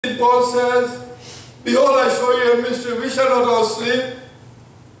Paul says, behold, I show you a mystery, we shall not all sleep. It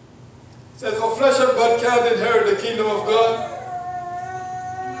says, for flesh and blood cannot inherit the kingdom of God,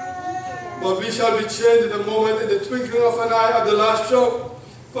 but we shall be changed in a moment, in the twinkling of an eye, at the last trump.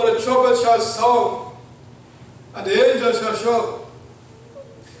 For the trumpet shall sound, and the angel shall shout.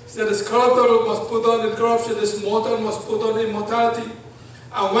 It said, this corruptible must put on incorruption, this mortal must put on immortality.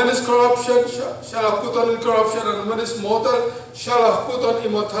 And when this corruption shall have put on incorruption, and when this mortal shall have put on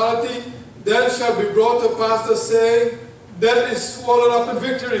immortality, then shall be brought to pass the saying, death is swallowed up in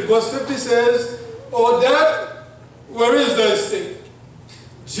victory. Verse 50 says, O death, where is thy sting?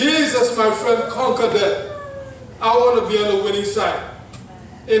 Jesus, my friend, conquered death. I want to be on the winning side.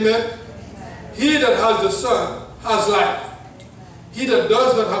 Amen. He that has the Son has life. He that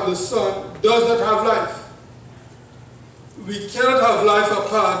does not have the Son does not have life. We cannot have life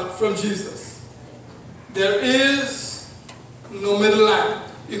apart from Jesus. There is no middle line.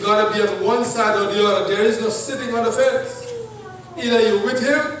 You got to be on one side or the other. There is no sitting on the fence. Either you're with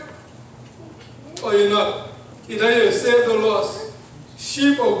him or you're not. Either you're saved or lost.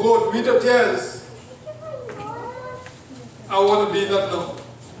 Sheep or goat, wheat or tares. I want to be that now.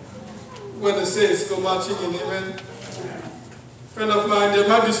 When the saints go marching in, amen. Friend of mine, there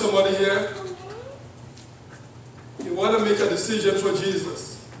might be somebody here. You want to make a decision for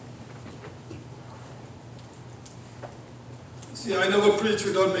Jesus. See, I never preach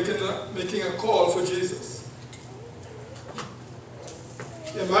without making a call for Jesus.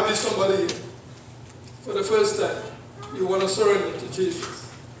 There might be somebody here. For the first time, you want to surrender to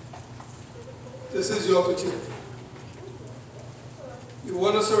Jesus. This is your opportunity. You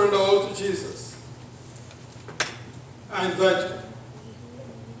want to surrender all to Jesus. I invite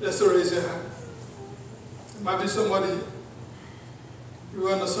you. Just to raise your hand. There might be somebody here. You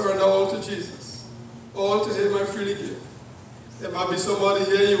want to surrender all to Jesus. All to him I freely give. There might be somebody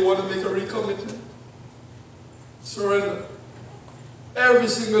here, you want to make a recommitment. Surrender. Every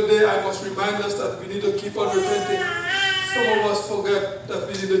single day I must remind us that we need to keep on repenting. Some of us forget that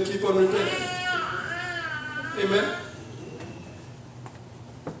we need to keep on repenting. Amen.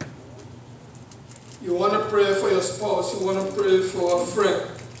 You want to pray for your spouse. You want to pray for a friend.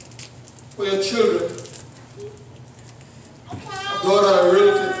 For your children. A daughter, a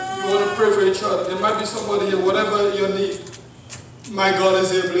relative. You want to pray for each other. There might be somebody here, whatever your need. My God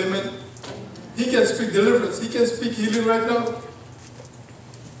is able, amen. He can speak deliverance. He can speak healing right now.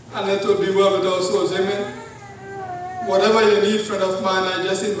 And let it be well with our souls, amen. Whatever you need, friend of mine, I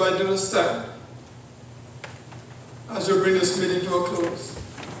just invite you to stand as you bring this meeting to a close.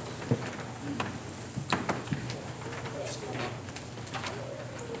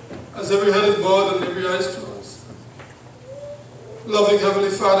 As every head is bowed and every eye is closed. Loving Heavenly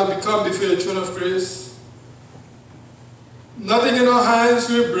Father, we come before your throne of grace. Nothing in our hands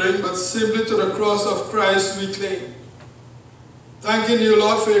we bring, but simply to the cross of Christ we cling. Thanking you,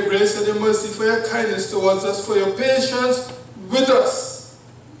 Lord, for your grace and your mercy, for your kindness towards us, for your patience with us.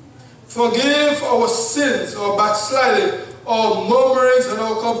 Forgive our sins, our backsliding, our murmurings and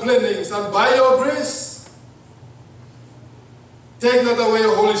our complainings, and by your grace, take not away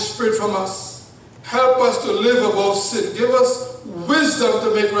your Holy Spirit from us. Help us to live above sin. Give us wisdom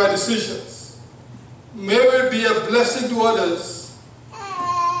to make right decisions. May we be a blessing to others.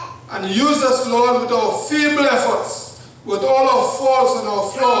 And use us, Lord, with our feeble efforts, with all our faults and our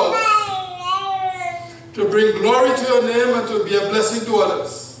flaws, to bring glory to your name and to be a blessing to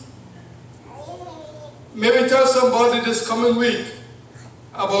others. May we tell somebody this coming week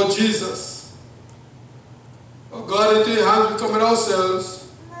about Jesus. Oh God, into your hands we commit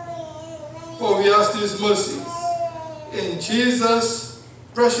ourselves, for we ask these mercies. In Jesus'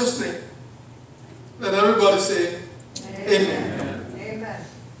 precious name. Let everybody say, Amen. Amen.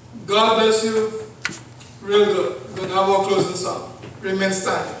 God bless you. Real good. We're going to have our closing song. Remain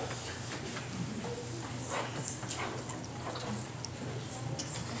standing.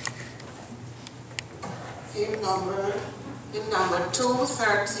 Hymn number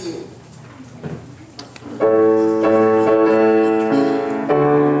 213.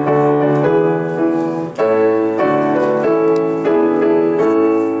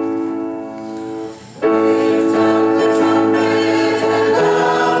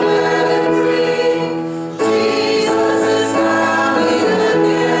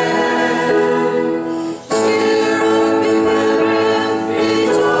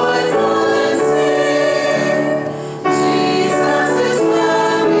 Jesus is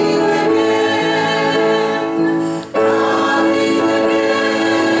coming again.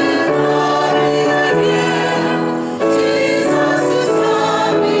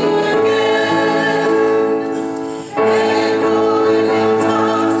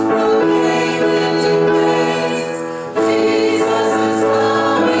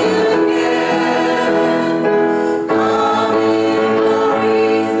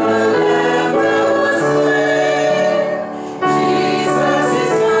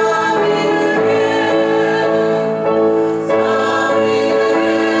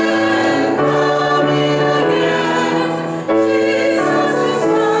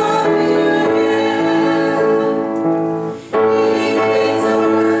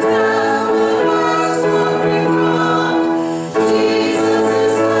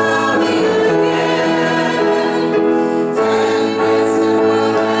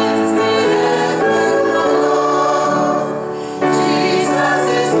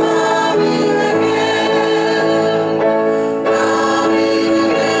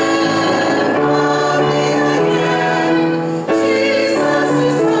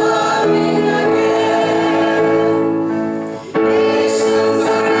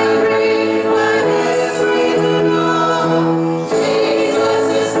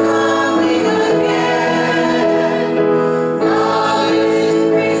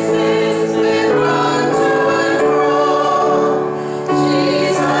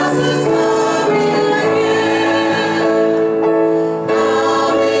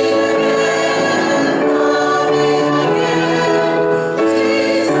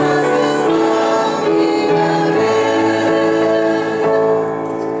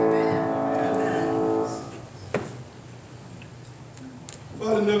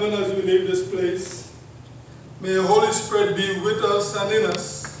 and in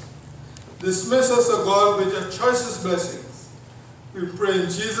us. Dismiss us, O God, with your choicest blessings. We pray in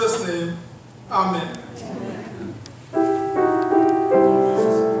Jesus' name. Amen. Amen.